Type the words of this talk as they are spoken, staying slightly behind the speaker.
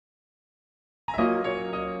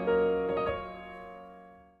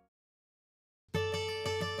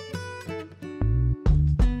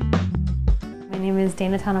name is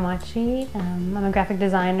Tanamachi. I'm a graphic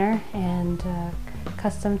designer and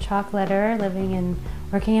custom chalk letterer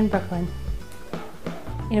working in Brooklyn.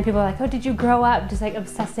 You know, people are like, oh, did you grow up just like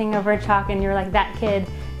obsessing over chalk and you're like that kid?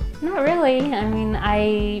 Not really. I mean,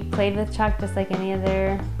 I played with chalk just like any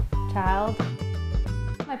other child.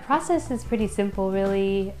 My process is pretty simple,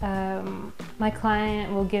 really. My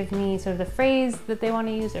client will give me sort of the phrase that they want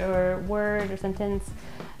to use, or word or sentence.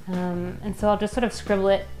 And so I'll just sort of scribble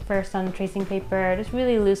it first on tracing paper, just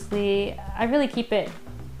really loosely. I really keep it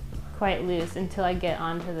quite loose until I get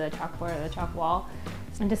onto the chalkboard or the chalk wall.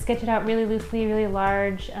 And just sketch it out really loosely, really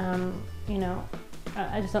large. You know,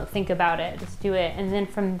 I just don't think about it, just do it. And then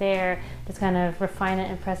from there, just kind of refine it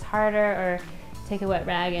and press harder, or take a wet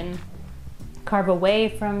rag and carve away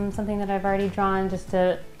from something that I've already drawn just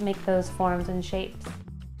to make those forms and shapes.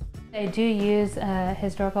 I do use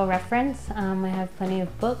historical reference. I have plenty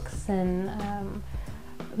of books, and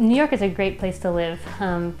New York is a great place to live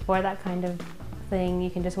for that kind of thing.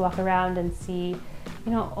 You can just walk around and see,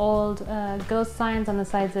 you know, old ghost signs on the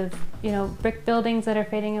sides of, you know, brick buildings that are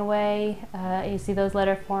fading away. You see those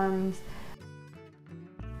letter forms.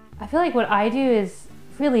 I feel like what I do is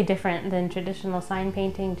really different than traditional sign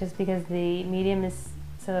painting, just because the medium is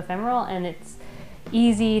so ephemeral and it's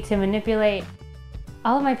easy to manipulate.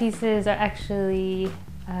 All of my pieces are actually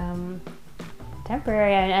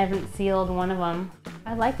temporary. I haven't sealed one of them.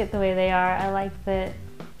 I like it the way they are. I like that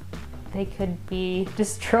they could be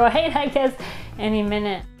destroyed, I guess, any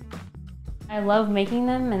minute. I love making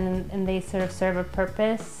them, and they sort of serve a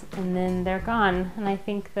purpose, and then they're gone. And I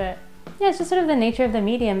think that, yeah, it's just sort of the nature of the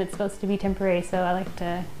medium. It's supposed to be temporary, so I like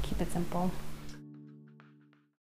to keep it simple.